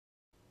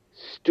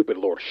stupid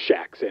Lord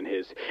Shax and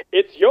his,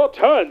 "It's your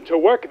turn to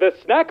work the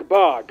snack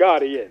bar,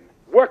 Guardian.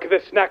 Work the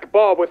snack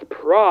bar with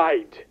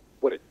pride."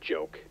 What a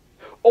joke.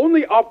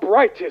 Only our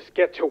brightest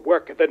get to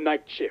work the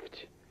night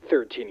shift.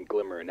 13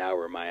 glimmer an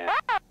hour, my ass.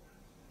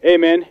 Hey,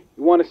 man,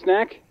 you want a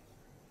snack?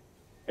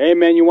 Hey,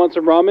 man, you want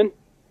some ramen?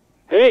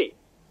 Hey!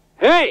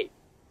 Hey!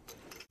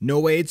 No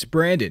way, it's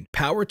Brandon.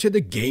 Power to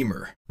the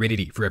gamer. Rated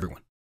E for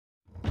everyone.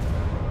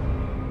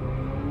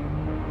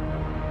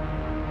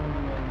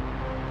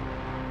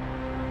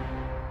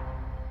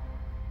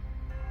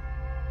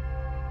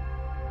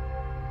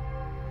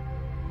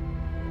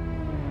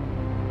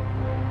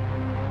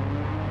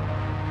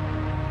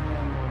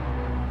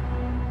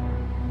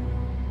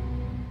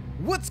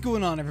 What's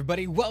going on,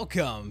 everybody?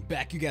 Welcome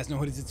back. You guys know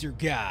who it is. It's your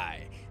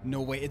guy.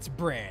 No way, it's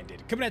Brandon.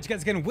 Coming at you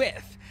guys again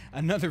with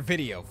another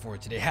video for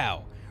today.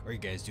 How are you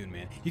guys doing,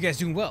 man? You guys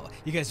doing well?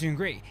 You guys doing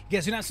great? You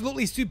guys doing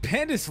absolutely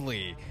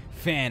stupendously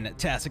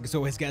fantastic. As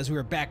always, guys, we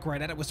are back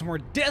right at it with some more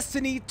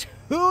Destiny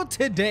 2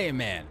 today,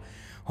 man.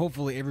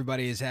 Hopefully,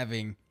 everybody is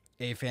having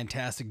a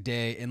fantastic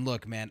day. And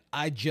look, man,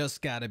 I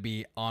just gotta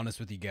be honest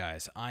with you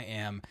guys. I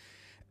am...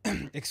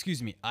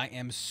 excuse me, I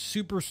am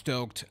super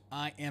stoked.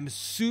 I am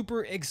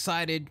super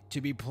excited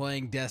to be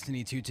playing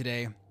Destiny 2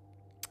 today.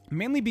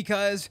 Mainly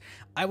because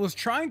I was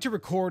trying to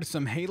record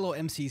some Halo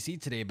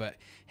MCC today, but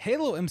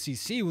Halo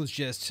MCC was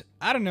just,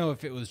 I don't know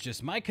if it was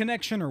just my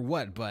connection or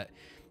what, but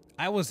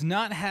I was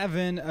not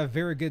having a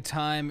very good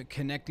time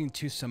connecting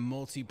to some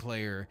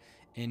multiplayer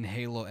in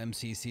Halo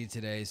MCC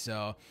today.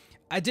 So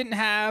I didn't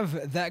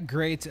have that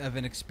great of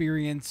an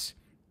experience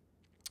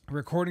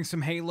recording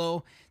some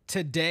Halo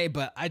today,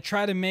 but I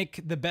try to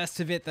make the best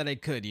of it that I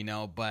could, you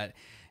know. But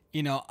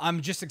you know,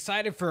 I'm just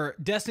excited for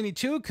Destiny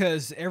 2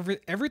 because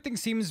everything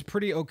seems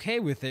pretty okay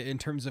with it in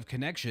terms of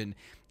connection.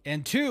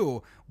 And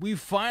two, we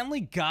finally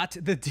got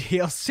the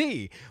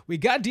DLC. We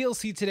got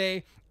DLC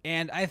today,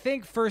 and I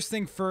think first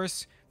things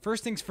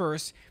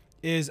first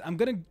is I'm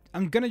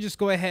gonna just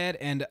go ahead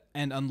and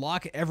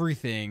unlock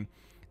everything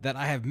that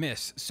I have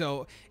missed.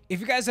 So if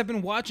you guys have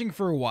been watching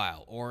for a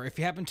while, or if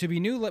you happen to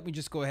be new, let me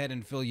just go ahead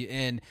and fill you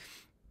in.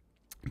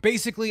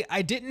 Basically,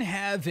 I didn't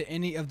have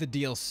any of the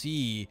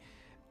DLC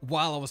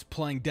while I was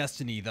playing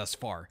Destiny thus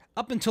far,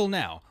 up until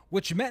now,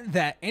 which meant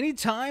that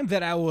anytime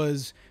that I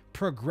was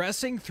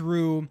progressing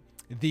through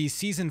the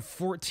Season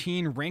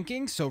 14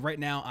 ranking, so right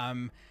now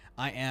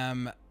I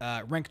am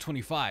rank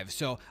 25,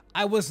 so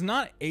I was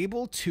not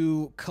able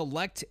to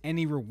collect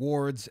any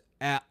rewards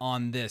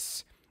on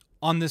this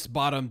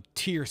bottom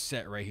tier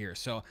set right here.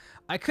 So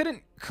I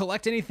couldn't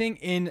collect anything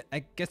in,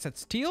 I guess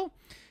that's teal?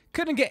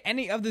 Couldn't get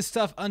any of this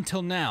stuff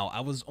until now.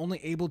 I was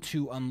only able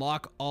to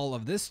unlock all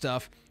of this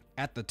stuff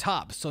at the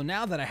top. So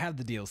now that I have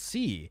the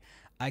DLC,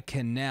 I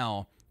can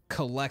now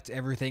collect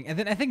everything. And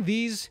then I think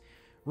these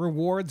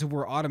rewards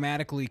were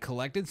automatically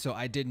collected, so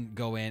I didn't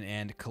go in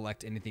and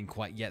collect anything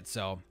quite yet.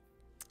 So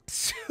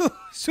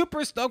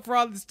super stoked for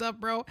all this stuff,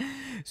 bro.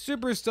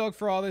 Super stoked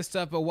for all this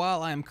stuff. But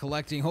while I'm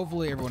collecting,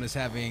 hopefully everyone is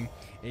having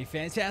a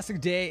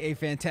fantastic day, a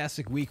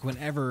fantastic week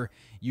whenever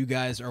you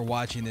guys are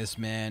watching this,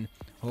 man.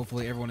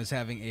 Hopefully everyone is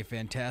having a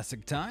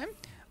fantastic time.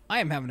 I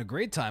am having a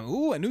great time.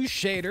 Ooh, a new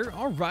shader.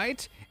 All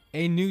right.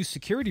 A new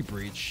security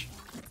breach.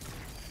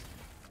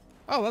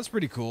 Oh, that's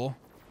pretty cool.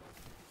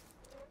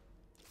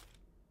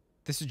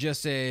 This is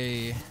just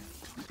a...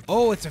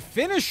 Oh, it's a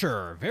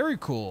finisher. Very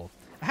cool.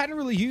 I hadn't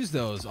really used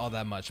those all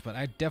that much, but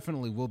I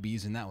definitely will be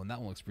using that one. That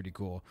one looks pretty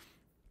cool.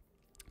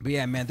 But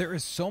yeah, man, there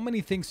is so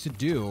many things to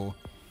do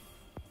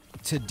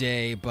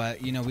today,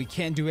 but, you know, we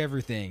can't do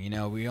everything. You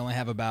know, we only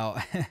have about...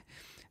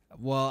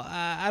 well,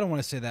 I don't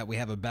want to say that we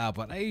have about,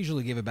 but I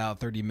usually give about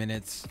 30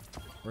 minutes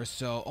or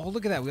so. Oh,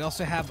 look at that. We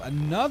also have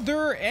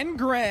another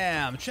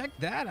engram. Check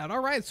that out.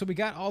 All right, so we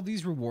got all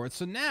these rewards.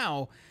 So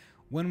now,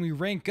 when we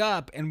rank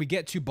up and we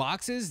get to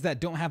boxes that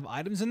don't have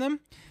items in them,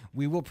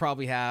 we will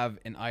probably have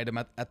an item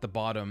at the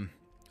bottom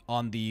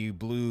on the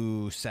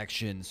blue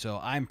section. So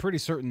I'm pretty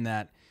certain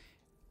that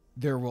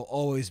there will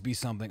always be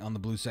something on the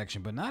blue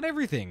section, but not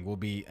everything will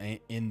be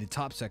in the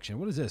top section.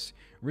 What is this?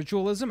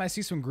 Ritualism? I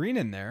see some green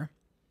in there.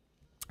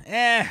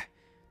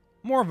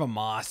 More of a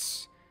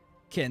moss.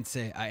 Can't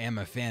say I am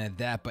a fan of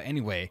that, but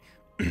anyway,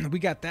 we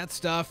got that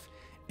stuff.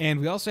 And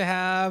we also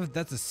have,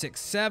 that's a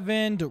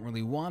 6-7. Don't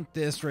really want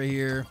this right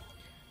here.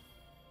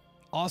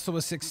 Also a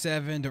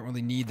 6-7. Don't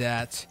really need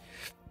that.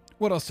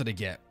 What else did I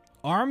get?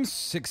 Arms,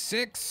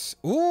 6-6.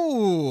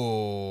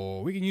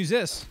 Ooh, we can use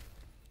this.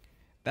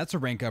 That's a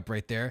rank up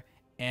right there.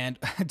 And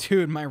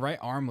dude, my right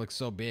arm looks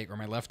so big, or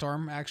my left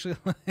arm actually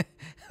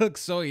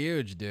looks so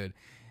huge, dude.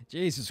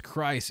 Jesus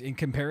Christ, in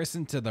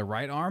comparison to the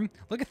right arm,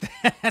 look at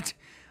that.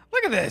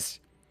 Look at this.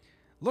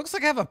 Looks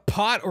like I have a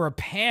pot or a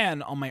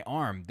pan on my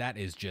arm. That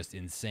is just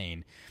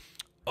insane.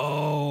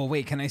 Oh,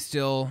 wait, can I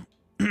still...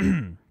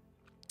 can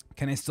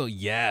I still...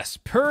 Yes,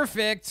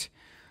 perfect.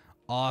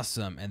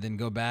 Awesome. And then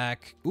go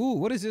back. Ooh,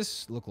 what does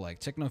this look like?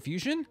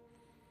 Technofusion?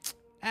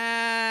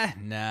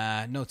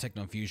 Nah, no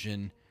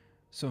Technofusion.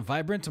 Some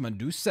Vibrant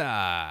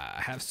Medusa.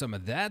 Have some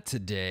of that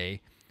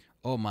today.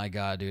 Oh my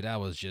god, dude, I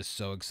was just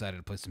so excited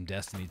to play some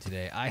Destiny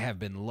today. I have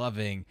been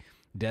loving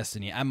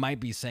Destiny. I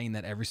might be saying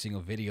that every single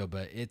video,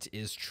 but it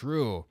is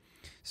true.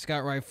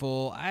 Scout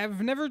rifle.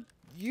 I've never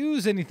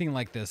used anything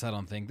like this, I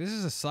don't think. This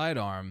is a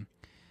sidearm.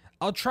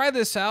 I'll try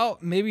this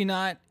out, maybe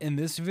not in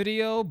this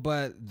video,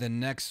 but the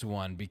next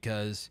one,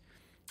 because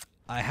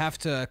I have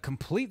to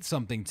complete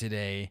something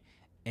today,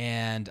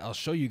 and I'll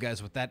show you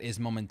guys what that is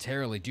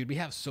momentarily. Dude, we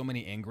have so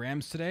many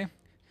engrams today.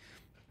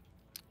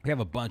 We have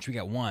a bunch. We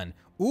got one.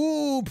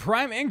 Ooh,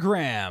 prime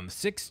engram.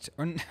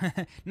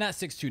 Not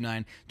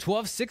 629,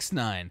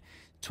 1269,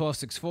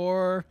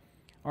 1264.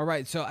 All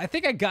right, so I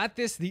think I got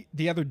this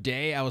the other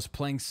day. I was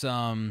playing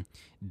some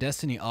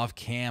Destiny off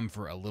cam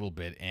for a little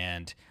bit,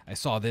 and I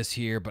saw this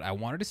here, but I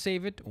wanted to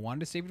save it. I wanted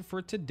to save it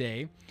for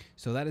today.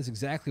 So that is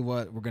exactly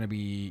what we're going to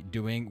be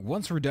doing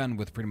once we're done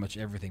with pretty much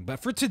everything.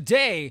 But for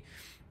today,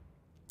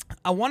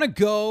 I want to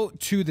go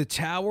to the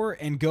tower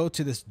and go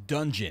to this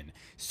dungeon.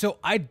 So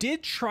I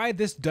did try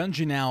this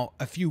dungeon out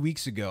a few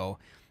weeks ago,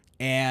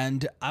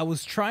 and I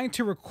was trying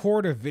to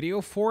record a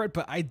video for it,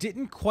 but I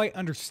didn't quite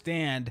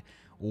understand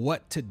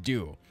what to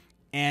do.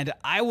 And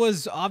I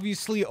was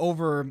obviously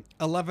over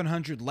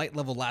 1100 light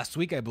level last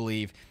week, I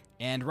believe,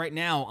 and right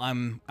now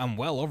I'm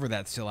well over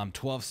that still. I'm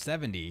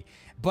 1270,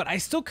 but I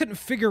still couldn't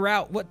figure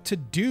out what to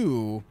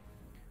do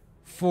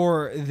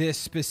for this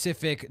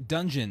specific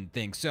dungeon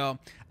thing. So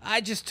I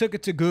just took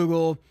it to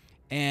Google,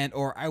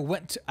 or I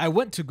went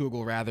to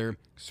Google rather,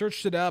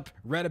 searched it up,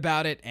 read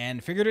about it,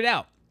 and figured it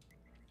out.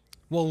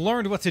 Well,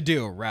 learned what to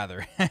do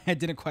rather. I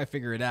didn't quite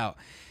figure it out.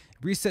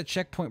 Reset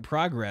checkpoint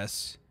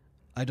progress.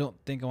 I don't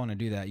think I want to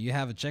do that. You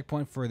have a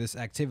checkpoint for this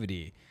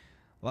activity.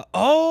 Well,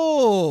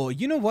 oh,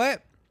 you know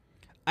what?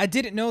 I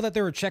didn't know that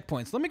there were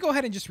checkpoints. Let me go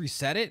ahead and just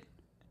reset it,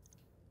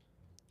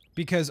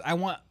 because I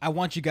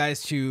want you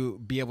guys to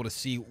be able to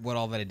see what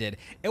all that I did.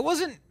 It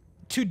wasn't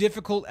too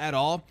difficult at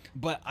all,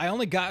 but I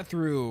only got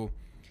through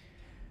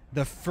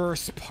the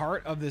first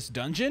part of this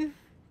dungeon,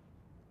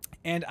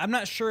 and I'm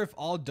not sure if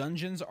all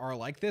dungeons are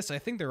like this. I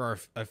think there are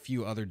a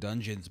few other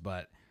dungeons,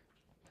 but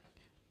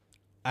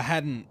I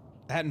hadn't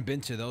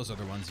been to those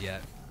other ones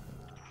yet.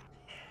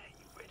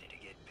 You ready to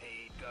get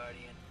paid,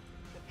 Guardian?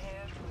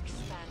 Prepare to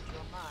expand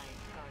your mind,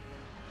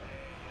 Guardian.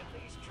 Hey,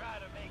 at least try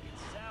to make it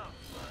sound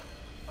fun,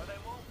 or they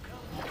won't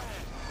come back.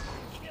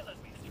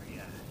 Killing me 3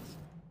 eyes.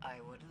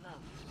 I would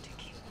love to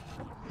kill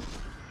you.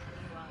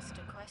 You asked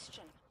a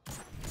question.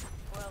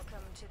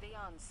 Welcome to the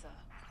answer.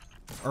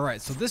 All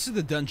right, so this is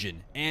the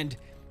dungeon, and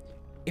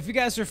if you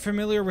guys are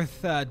familiar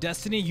with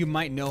Destiny, you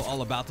might know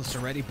all about this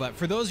already, but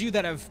for those of you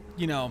that have,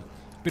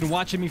 been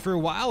watching me for a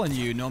while and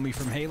you know me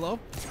from Halo,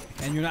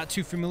 and you're not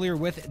too familiar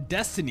with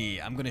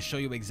Destiny, I'm going to show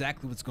you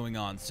exactly what's going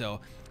on.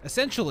 So,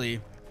 essentially,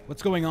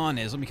 what's going on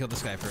is, let me kill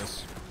this guy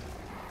first.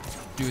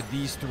 Dude,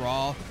 these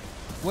Thrall.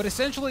 What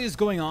essentially is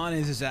going on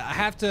is that I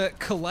have to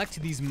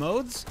collect these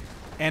modes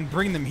and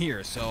bring them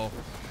here. So,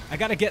 I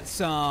got to get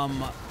some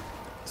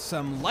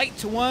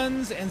light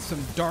ones and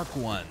some dark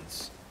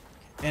ones.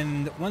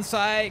 And once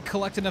I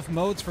collect enough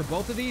modes for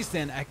both of these,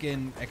 then I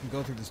can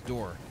go through this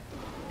door.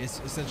 It's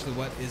essentially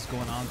what is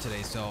going on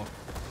today. So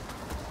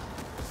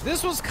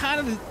this was kind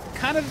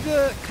of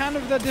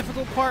the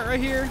difficult part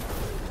right here.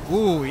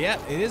 Ooh, yeah,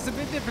 it is a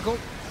bit difficult,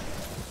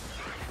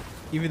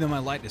 even though my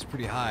light is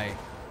pretty high.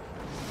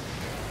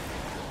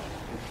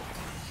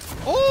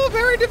 Oh,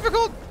 very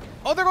difficult.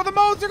 Oh, there go the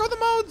modes. There go the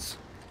modes.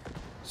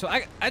 So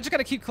I just got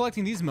to keep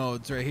collecting these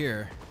modes right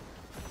here.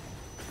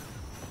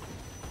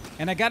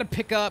 And I got to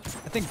pick up,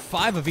 I think,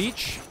 5 of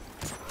each.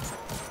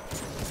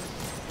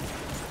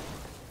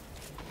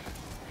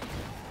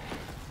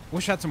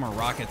 Wish I had some more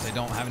rockets. I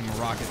don't have any more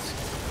rockets.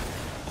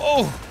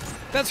 Oh,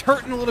 that's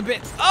hurting a little bit.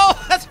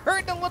 Oh, that's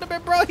hurting a little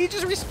bit, bro. He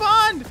just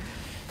respawned.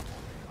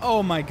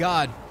 Oh, my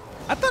God.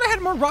 I thought I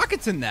had more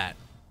rockets in that.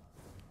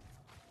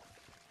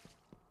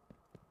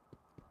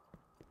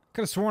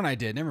 Could have sworn I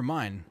did. Never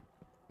mind.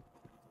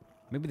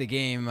 Maybe the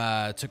game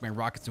took my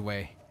rockets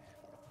away.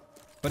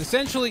 But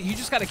essentially, you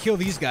just got to kill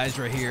these guys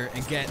right here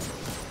and get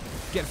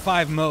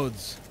 5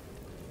 modes.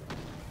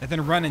 And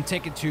then run and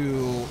take it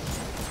to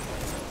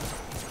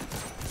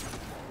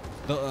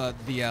the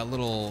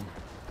little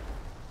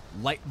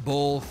light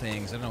bowl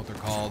things. I don't know what they're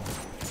called.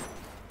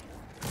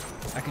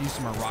 I could use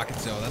some more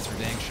rockets though, that's for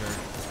dang sure.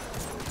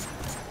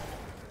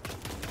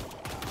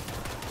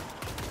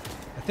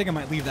 I think I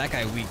might leave that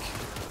guy weak.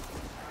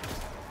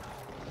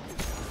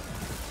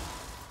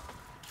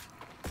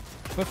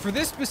 But for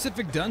this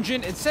specific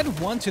dungeon, it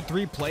said 1 to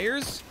 3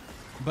 players,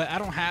 but I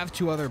don't have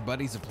 2 other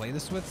buddies to play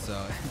this with,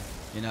 so,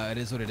 it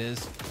is what it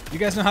is. You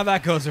guys know how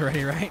that goes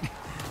already, right?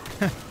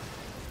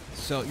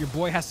 So your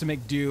boy has to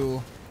make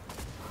do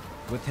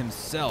with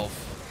himself.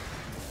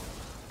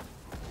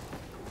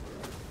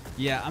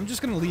 Yeah, I'm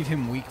just going to leave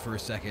him weak for a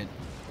second,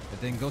 but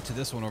then go to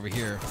this one over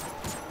here.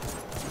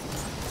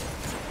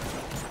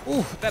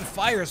 Ooh, that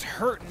fire is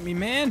hurting me,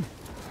 man.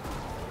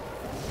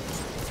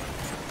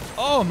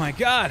 Oh, my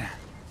God.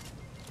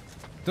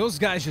 Those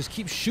guys just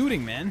keep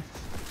shooting, man.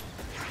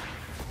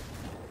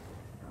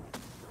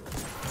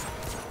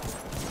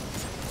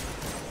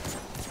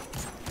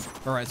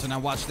 All right, so now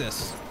watch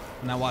this.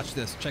 Now watch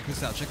this. Check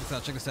this out. Check this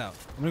out. Check this out.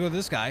 I'm gonna go to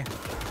this guy.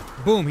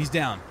 Boom, he's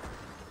down.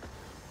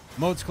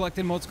 Motes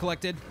collected. Motes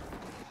collected.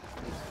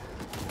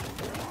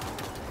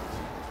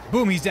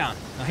 Boom, he's down.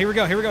 Now here we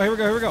go. Here we go. Here we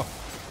go. Here we go.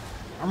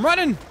 I'm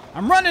running.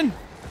 I'm running.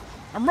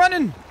 I'm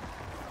running.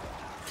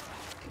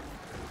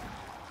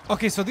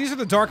 Okay, so these are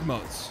the dark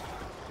motes.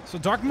 So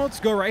dark motes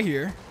go right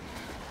here.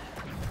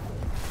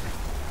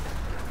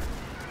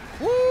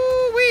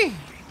 Woo-wee!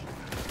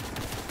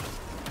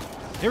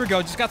 Here we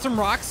go. Just got some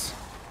rocks.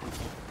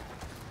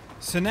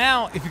 So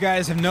now, if you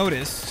guys have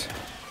noticed...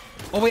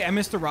 Oh, wait, I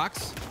missed the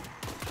rocks.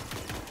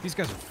 These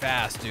guys are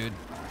fast, dude.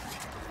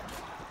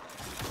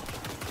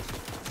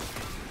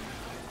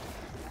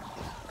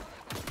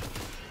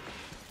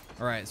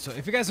 Alright, so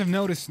if you guys have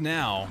noticed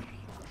now,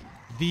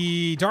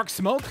 the dark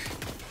smoke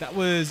that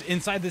was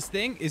inside this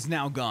thing is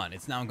now gone.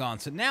 It's now gone.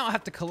 So now I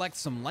have to collect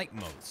some light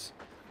motes.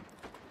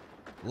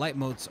 Light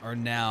motes are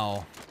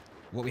now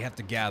what we have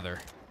to gather.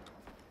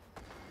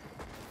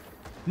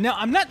 Now,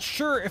 I'm not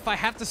sure if I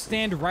have to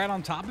stand right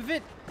on top of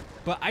it,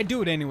 but I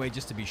do it anyway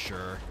just to be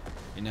sure.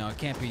 You know, it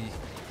can't be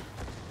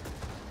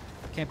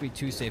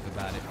too safe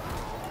about it.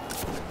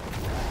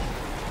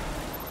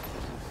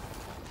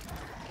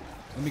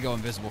 Let me go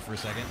invisible for a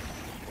second.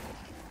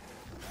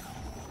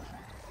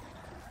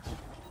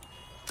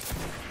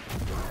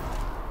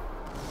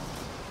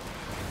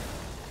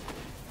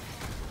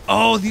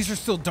 Oh, these are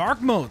still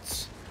dark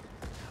motes.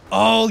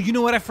 Oh, you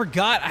know what? I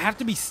forgot. I have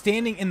to be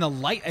standing in the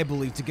light, I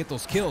believe, to get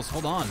those kills.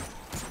 Hold on.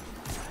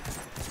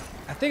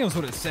 I think it was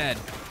what it said.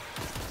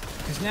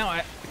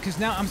 Because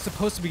now I'm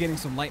supposed to be getting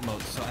some light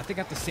motes, so I think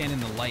I have to stand in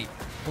the light.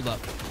 Hold up.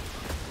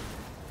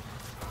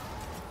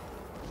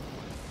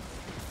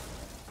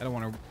 I don't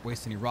want to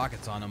waste any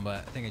rockets on them, but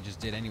I think I just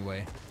did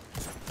anyway.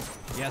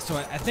 Yeah, so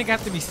I think I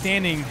have to be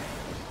standing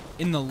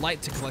in the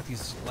light to collect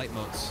these light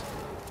motes.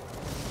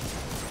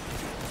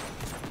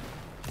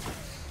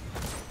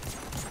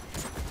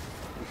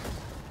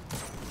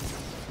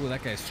 Ooh,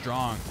 that guy's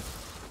strong.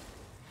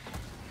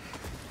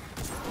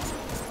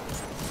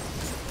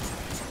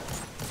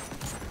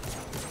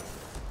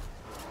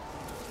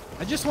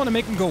 I just want to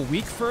make him go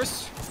weak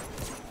first.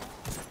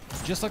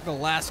 Just like the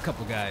last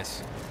couple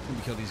guys. Let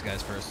me kill these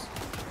guys first.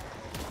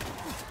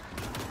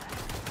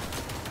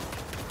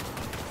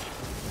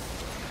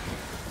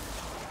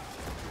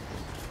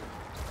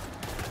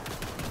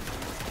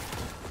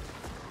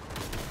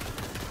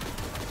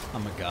 Oh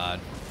my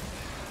god.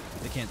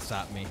 They can't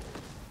stop me.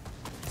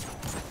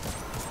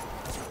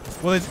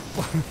 Well,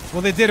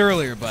 they did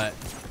earlier, but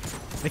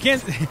they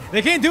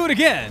can't do it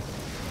again.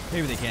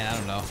 Maybe they can, I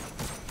don't know.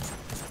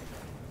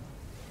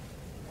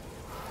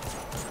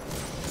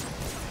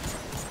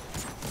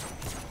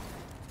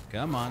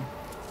 Come on.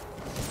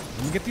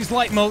 Let me get these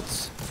light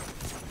motes.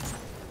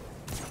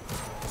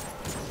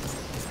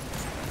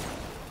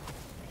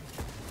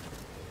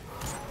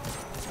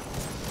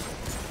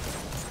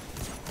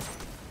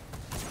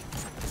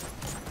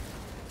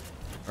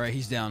 All right,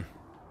 he's down.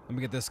 Let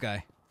me get this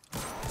guy.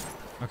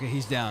 Okay,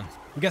 he's down.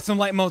 We got some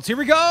light motes. Here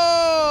we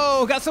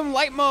go! Got some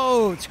light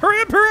motes.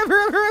 Hurry up, hurry up,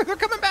 hurry up, hurry up. They're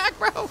coming back,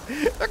 bro.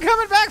 They're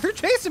coming back. They're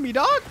chasing me,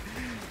 dog.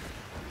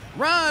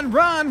 Run,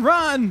 run,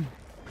 run.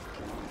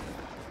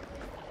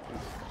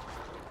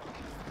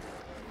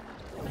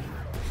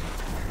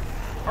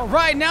 All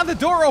right, now the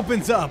door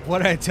opens up. What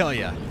did I tell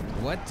you?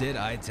 What did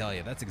I tell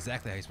you? That's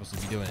exactly how you're supposed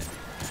to be doing it.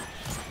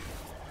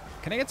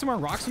 Can I get some more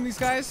rocks from these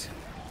guys?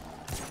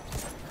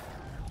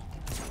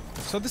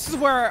 So this is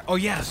where, oh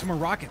yeah, some more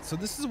rockets. So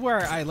this is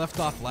where I left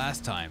off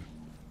last time.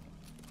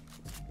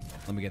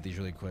 Let me get these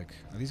really quick.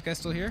 Are these guys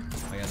still here?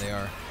 Oh yeah, they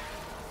are.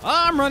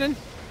 Oh, I'm running.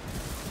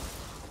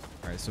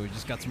 All right, so we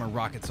just got some more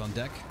rockets on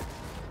deck.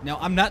 Now,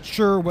 I'm not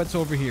sure what's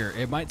over here.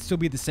 It might still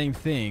be the same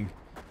thing.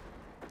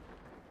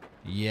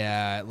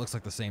 Yeah, it looks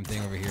like the same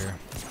thing over here.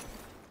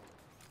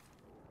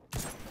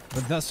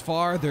 But thus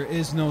far, there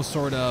is no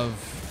sort of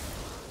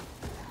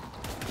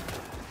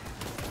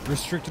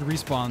restricted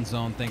respawn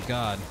zone, thank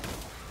God.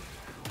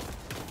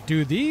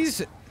 Dude,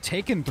 these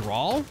take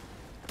enthrall?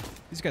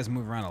 These guys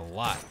move around a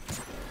lot.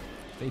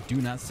 They do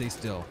not stay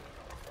still.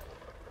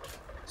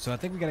 So I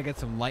think we gotta get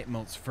some light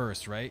motes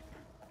first, right?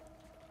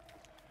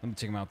 Let me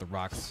take them out with the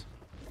rocks.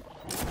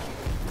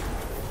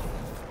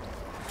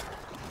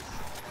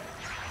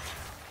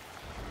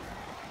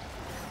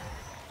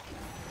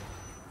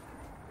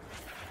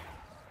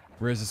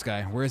 Where is this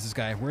guy? Where is this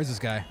guy? Where is this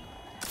guy?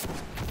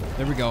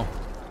 There we go.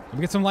 Let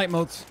me get some light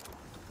motes.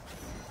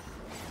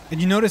 And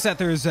you notice that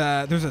there's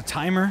a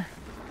timer.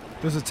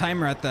 There's a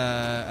timer at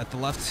the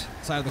left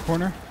side of the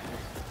corner.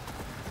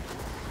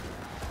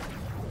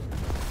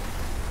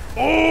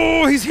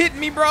 Oh, he's hitting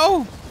me,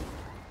 bro.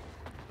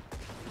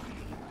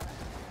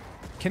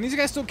 Can these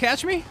guys still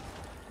catch me?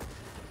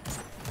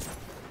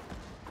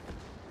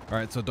 All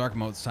right, so dark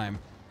mode's time.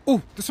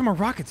 Oh, there's some more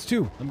rockets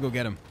too. Let me go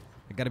get them.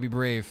 I gotta be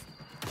brave.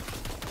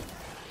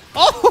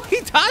 Oh,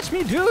 he touched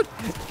me, dude.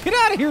 Get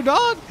out of here,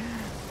 dog.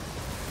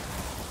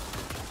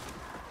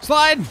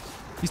 Slide.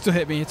 He still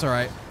hit me. It's all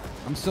right.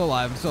 I'm still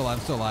alive. I'm still alive.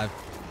 I'm still alive.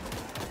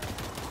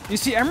 You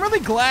see, I'm really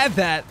glad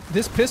that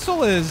this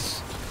pistol is...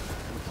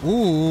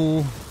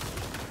 Ooh.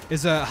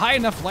 Is a high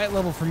enough light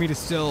level for me to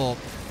still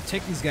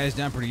take these guys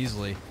down pretty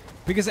easily.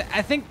 Because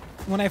I think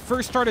when I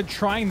first started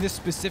trying this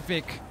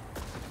specific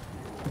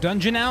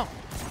dungeon out,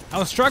 I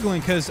was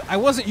struggling because I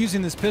wasn't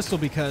using this pistol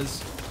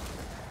because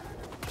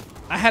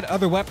I had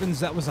other weapons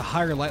that was a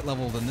higher light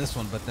level than this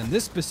one, but then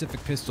this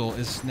specific pistol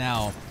is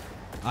now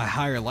a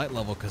higher light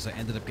level because I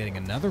ended up getting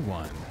another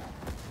one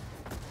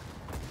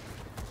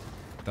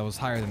that was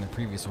higher than the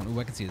previous one. Ooh,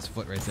 I can see his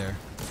foot right there.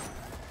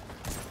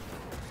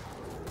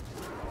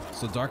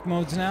 So dark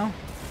modes now?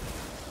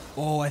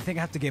 Oh, I think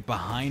I have to get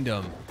behind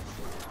him.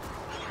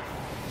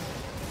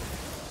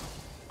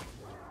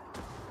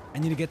 I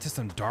need to get to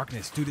some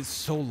darkness. Dude, it's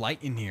so light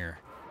in here.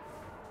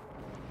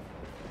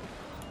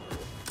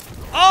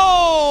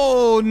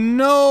 Oh,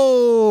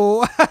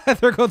 no!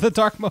 There go the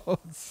dark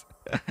modes.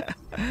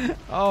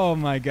 Oh,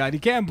 my God. You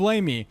can't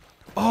blame me.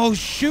 Oh,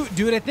 shoot,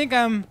 dude. I think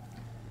I'm...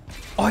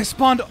 Oh, I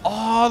spawned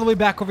all the way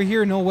back over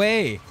here. No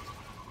way.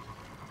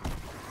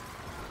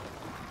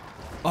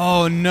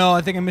 Oh, no.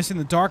 I think I'm missing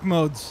the dark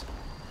modes.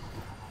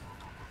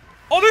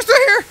 Oh, they're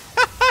still here!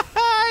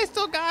 I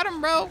still got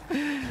him, bro.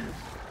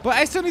 But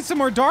I still need some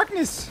more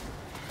darkness.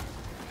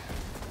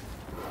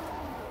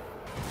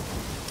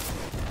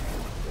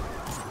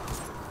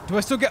 Do I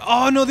still get...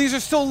 Oh, no, these are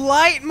still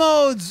light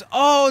modes.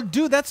 Oh,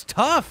 dude, that's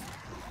tough.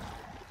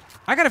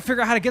 I gotta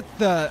figure out how to get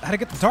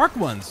the dark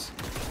ones.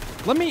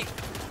 Let me...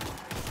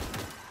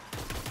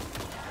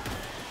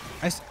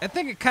 I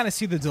think I kind of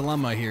see the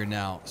dilemma here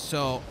now.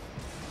 So...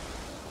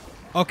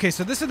 Okay,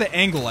 so this is the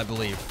angle, I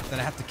believe, that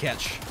I have to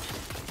catch.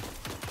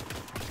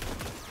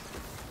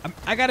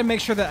 I gotta make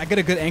sure that I get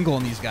a good angle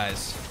on these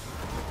guys.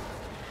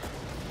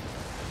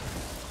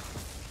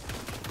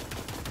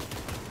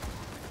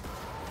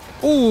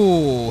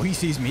 Oh, he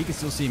sees me. He can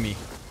still see me.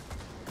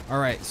 All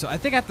right, so I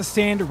think I have to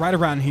stand right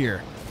around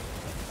here.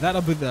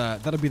 That'll be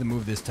the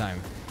move this time.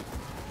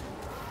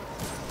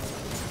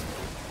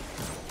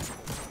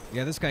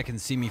 Yeah, this guy can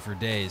see me for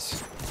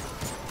days.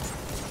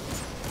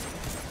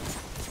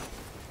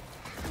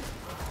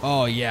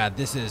 Oh yeah,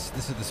 this is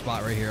the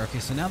spot right here. Okay,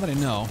 so now that I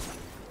know,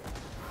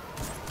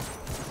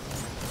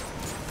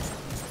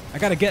 I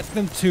gotta get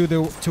them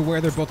to where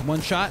they're both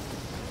one shot.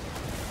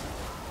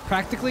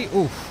 Practically.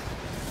 Oof.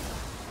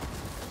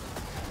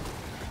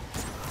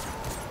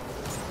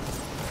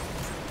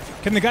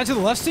 Can the guy to the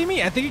left see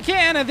me? I think he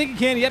can. I think he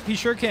can. Yep, he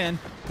sure can.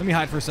 Let me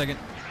hide for a second.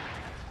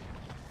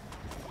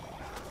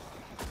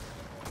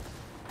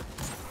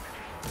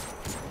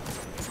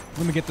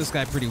 Let me get this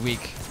guy pretty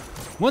weak.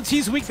 Once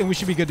he's weak, then we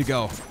should be good to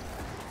go.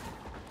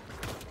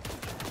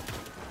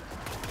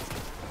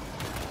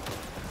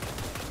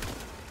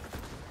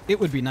 It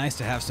would be nice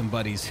to have some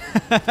buddies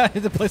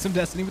to play some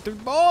Destiny with their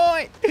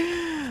boy.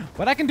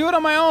 But I can do it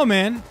on my own,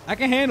 man. I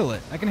can handle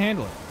it. I can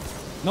handle it.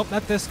 Nope,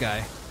 not this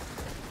guy.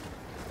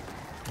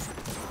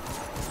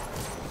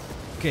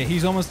 Okay,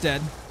 he's almost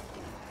dead.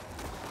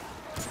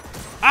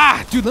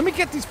 Ah, dude, let me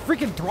get these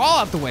freaking thrall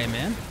out the way,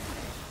 man.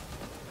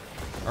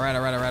 All right.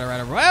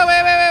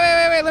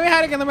 Wait. Let me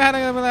hide again. Hide.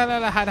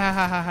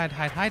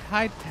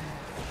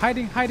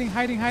 Hiding.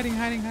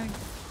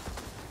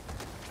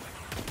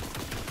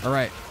 All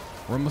right,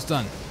 we're almost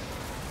done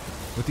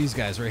with these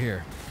guys right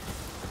here.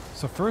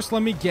 So first,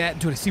 let me get...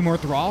 Dude, I see more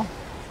thrall.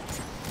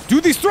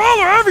 Dude, these thrall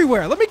are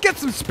everywhere. Let me get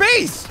some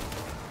space.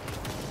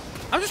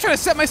 I'm just trying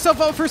to set myself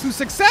up for some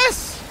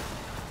success.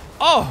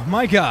 Oh,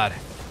 my God.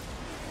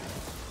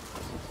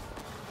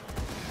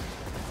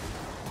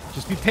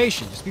 Just be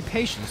patient. Just be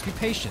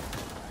patient.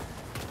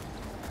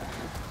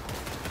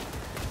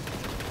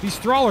 These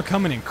thrall are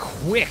coming in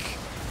quick.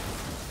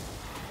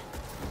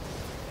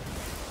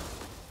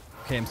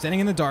 Okay, I'm standing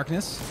in the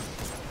darkness.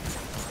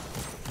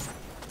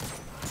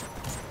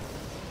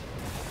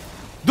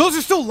 Those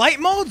are still light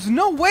modes?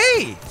 No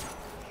way!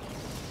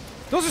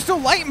 Those are still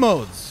light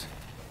modes.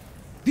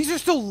 These are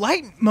still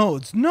light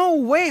modes. No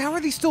way. How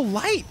are these still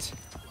light?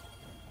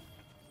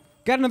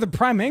 Got another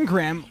prime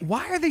engram.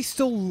 Why are they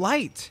still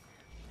light?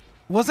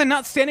 Was I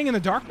not standing in the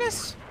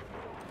darkness?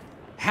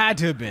 Had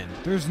to have been.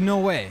 There's no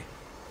way.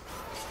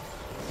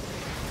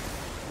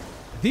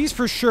 These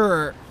for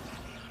sure.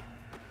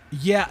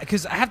 Yeah,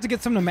 because I have to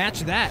get something to match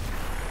that.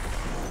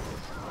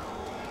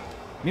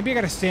 Maybe I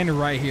gotta stand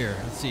right here.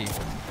 Let's see.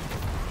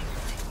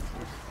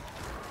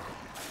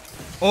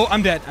 Oh,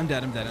 I'm dead. No,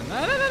 I'm good.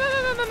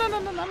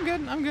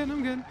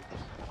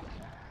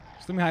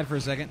 Just let me hide for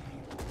a second.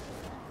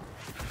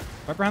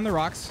 Right behind the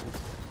rocks.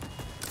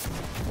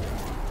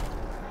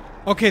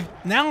 Okay,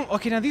 now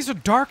these are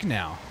dark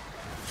now.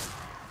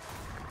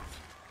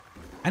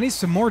 I need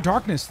some more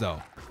darkness,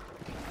 though.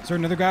 Is there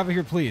another guy over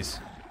here, please?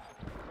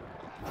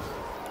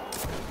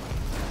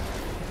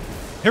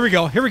 Here we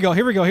go. We got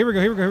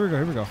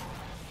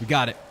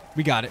it.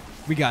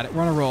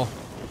 We're on a roll.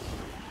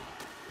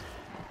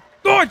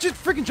 Oh, I just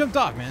freaking jumped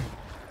off, man.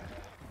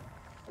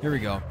 Here we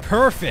go.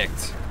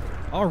 Perfect.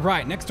 All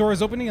right, next door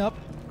is opening up.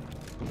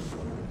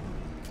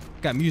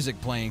 Got music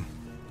playing.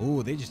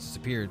 Oh, they just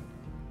disappeared.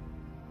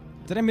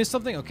 Did I miss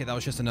something? Okay, that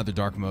was just another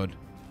dark mode.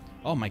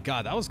 Oh my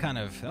god, that was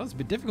a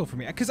bit difficult for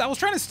me. Because I was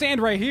trying to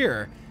stand right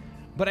here.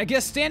 But I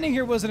guess standing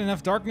here wasn't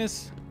enough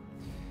darkness.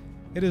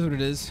 It is what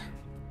it is.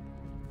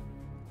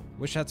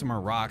 Wish I had some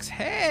more rocks.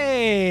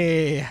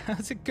 Hey!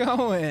 How's it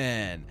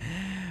going?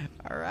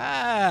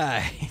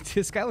 Alright.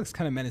 This guy looks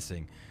kind of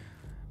menacing.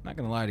 I'm not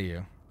gonna lie to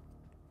you.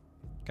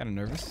 Kind of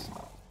nervous.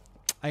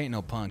 I ain't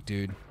no punk,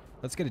 dude.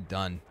 Let's get it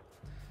done.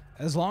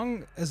 As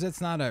long as it's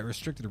not a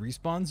restricted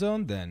respawn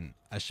zone, then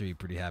I should be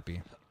pretty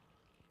happy.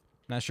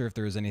 Not sure if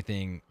there was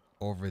anything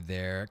over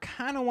there.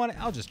 Kind of want to...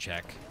 I'll just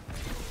check.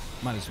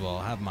 Might as well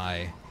have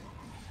my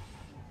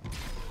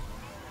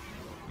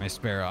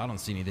sparrow. I don't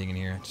see anything in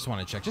here. Just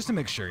want to check, just to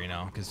make sure, you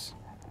know, because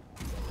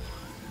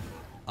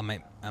I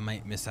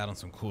might miss out on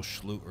some cool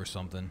schloot or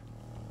something.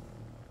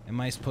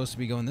 Am I supposed to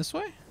be going this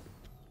way?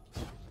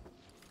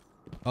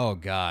 Oh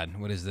God,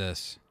 what is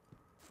this?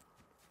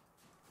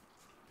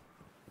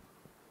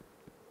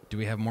 Do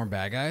we have more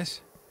bad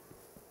guys?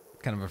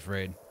 Kind of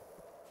afraid.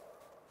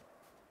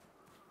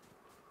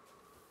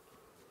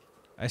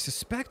 I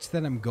suspect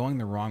that I'm going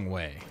the wrong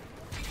way.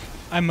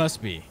 I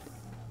must be.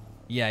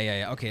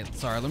 Yeah. Okay,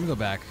 sorry, let me go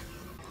back.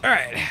 All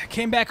right,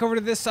 came back over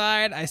to this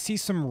side. I see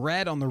some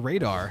red on the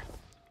radar.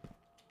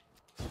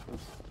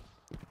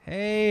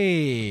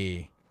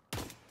 Hey.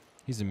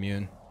 He's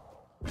immune.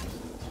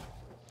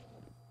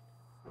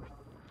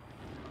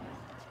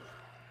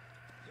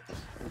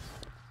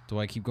 Do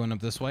I keep going up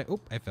this way? Oh,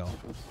 I fell.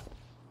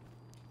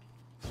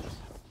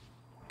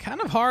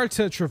 Kind of hard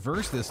to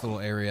traverse this little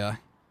area.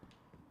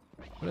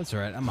 But it's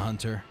alright, I'm a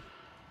hunter.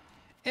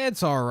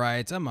 It's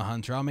alright, I'm a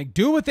hunter. I'll make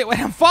do with it. Wait,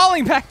 I'm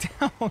falling back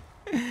down.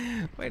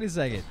 Wait a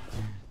second.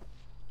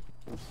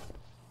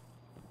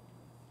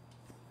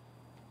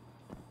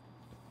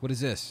 What is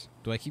this?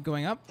 Do I keep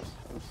going up?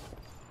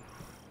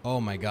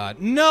 Oh my god.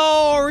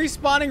 No!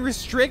 Respawning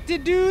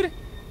restricted, dude?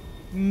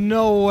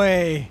 No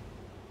way.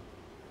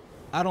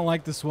 I don't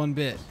like this one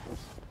bit.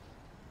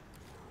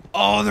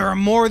 Oh, there are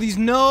more of these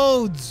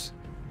nodes!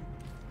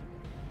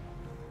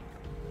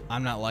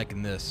 I'm not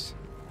liking this.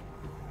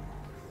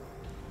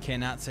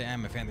 Cannot say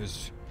I'm a fan.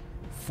 There's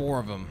 4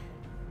 of them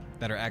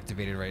that are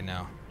activated right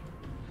now.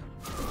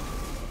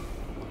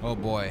 Oh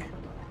boy.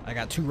 I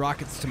got 2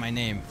 rockets to my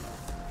name.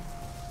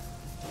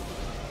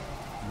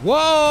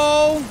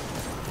 Whoa!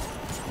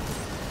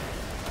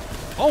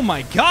 Oh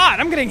my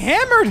god, I'm getting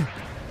hammered!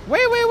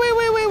 Wait.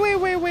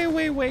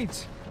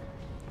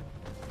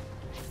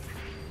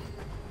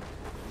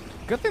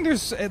 Good thing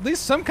there's at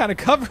least some kind of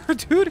cover,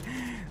 dude.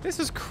 This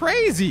is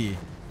crazy.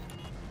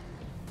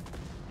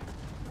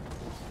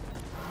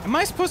 Am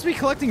I supposed to be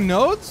collecting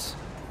nodes?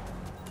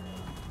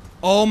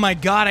 Oh my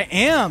god, I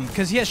am,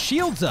 because he has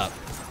shields up.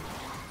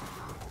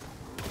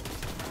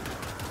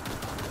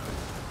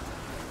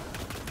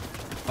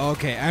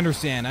 Okay, I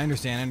understand.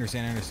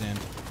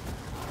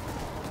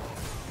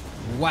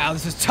 Wow,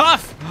 this is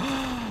tough.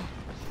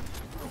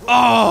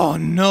 Oh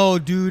no,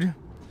 dude.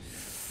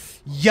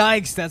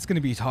 Yikes, that's gonna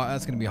be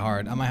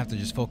hard. I might have to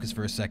just focus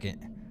for a second.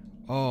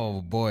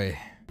 Oh boy.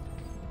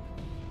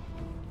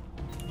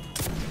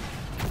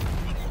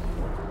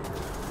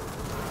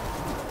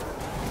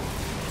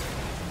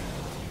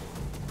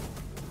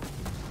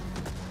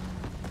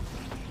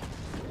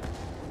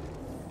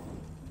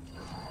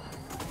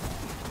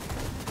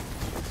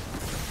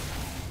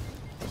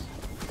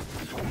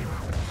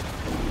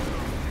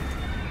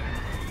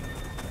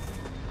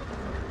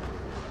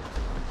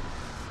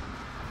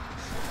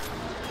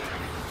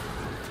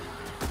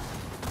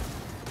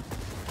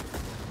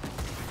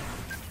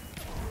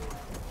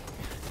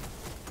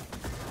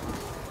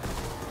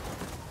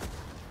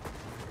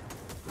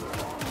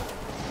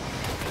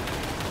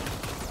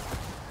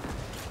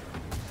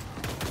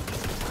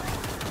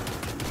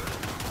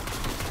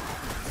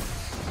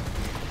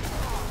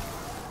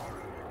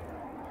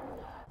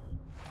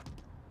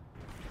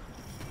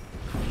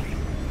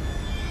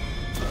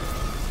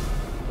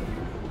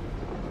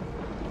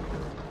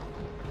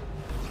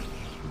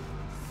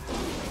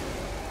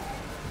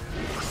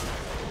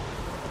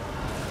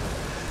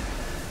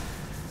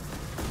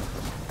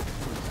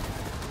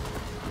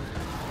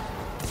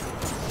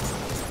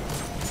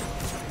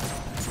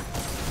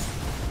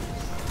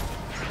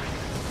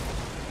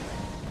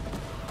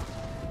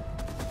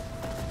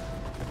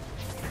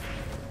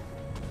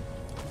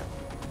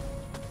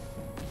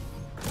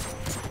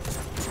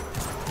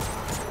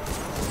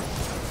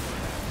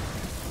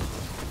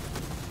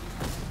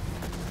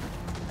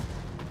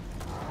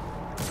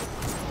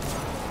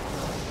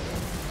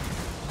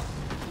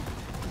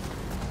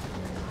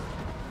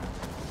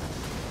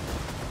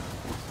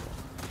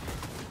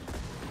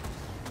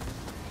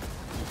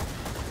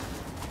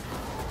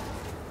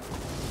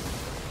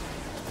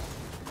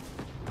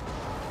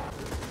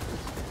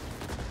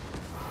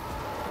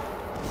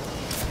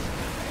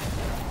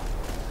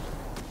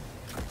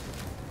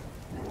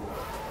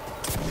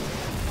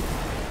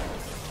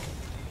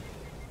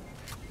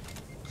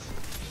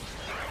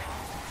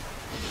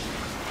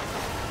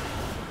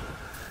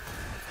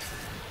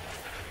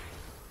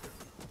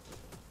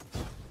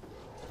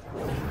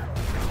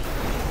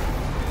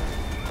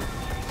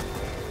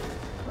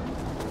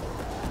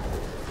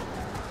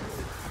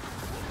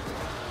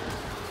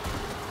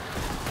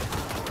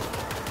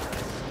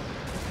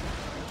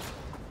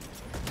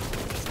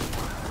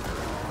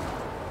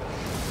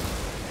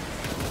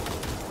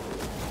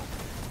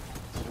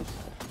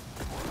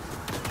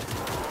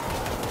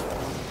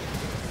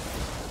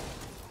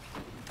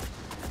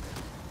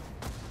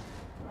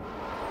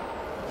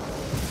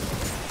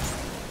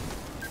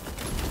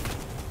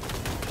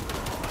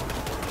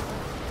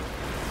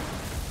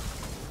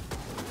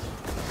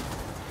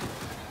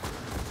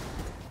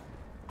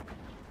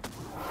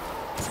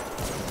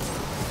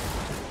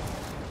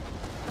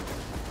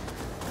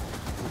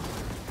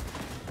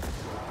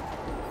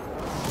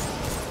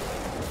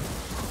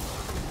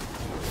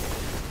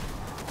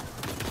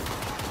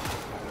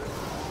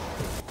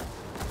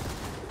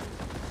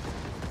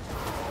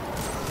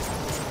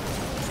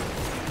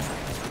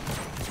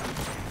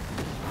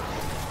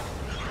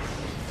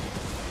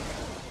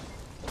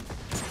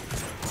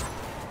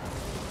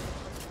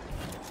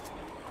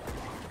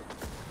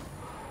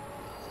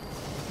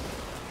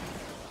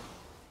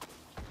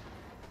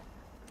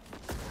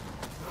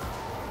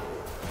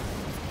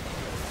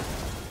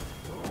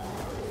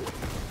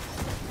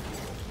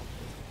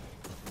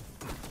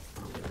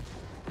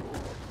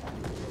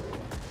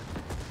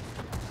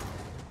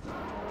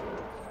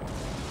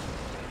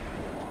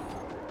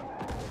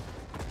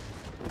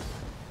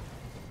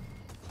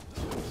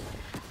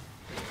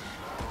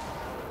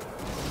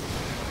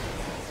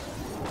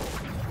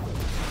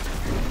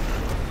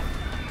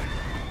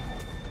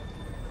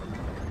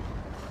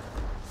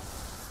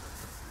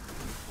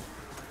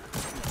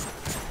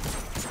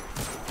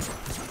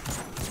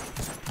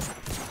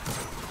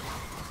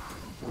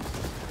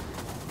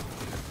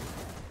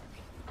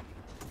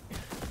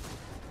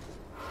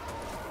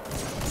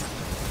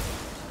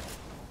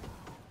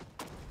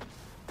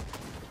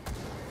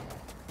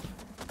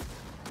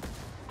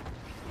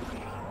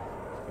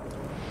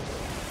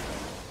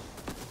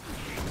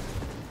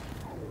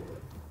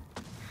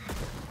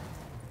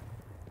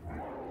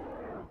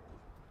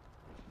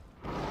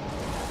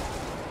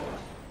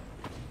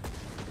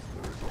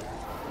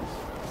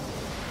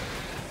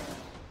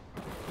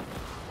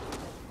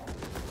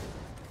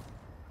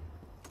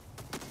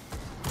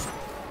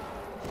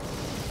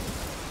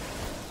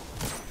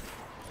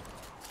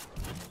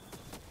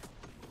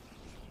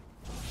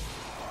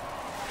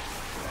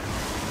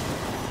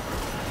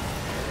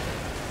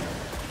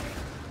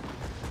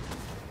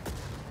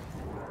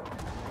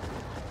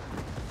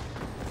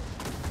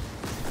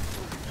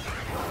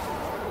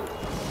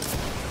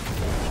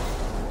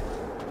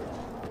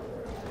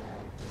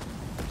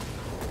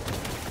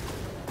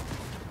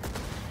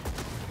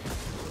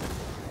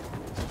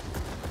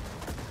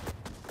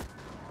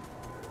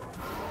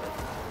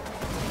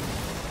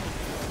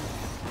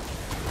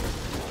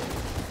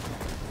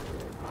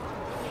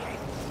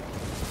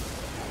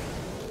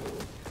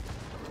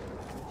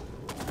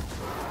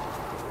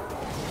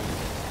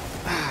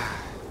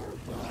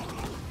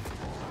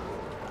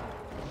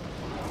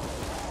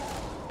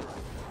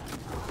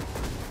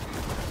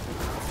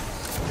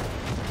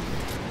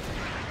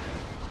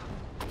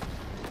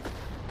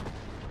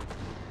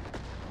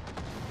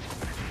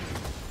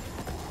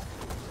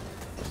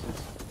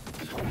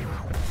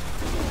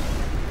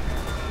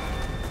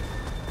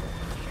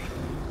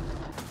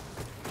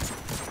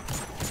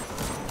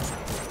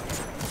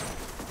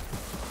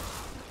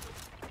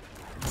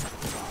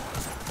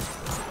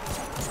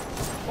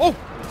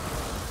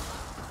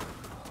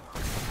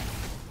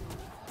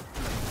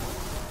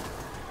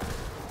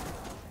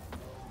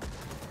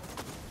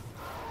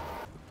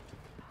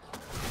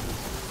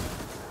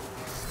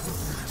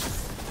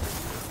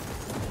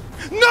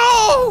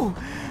 No!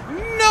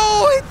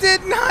 No, it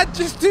did not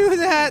just do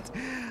that.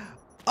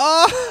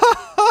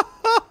 Oh!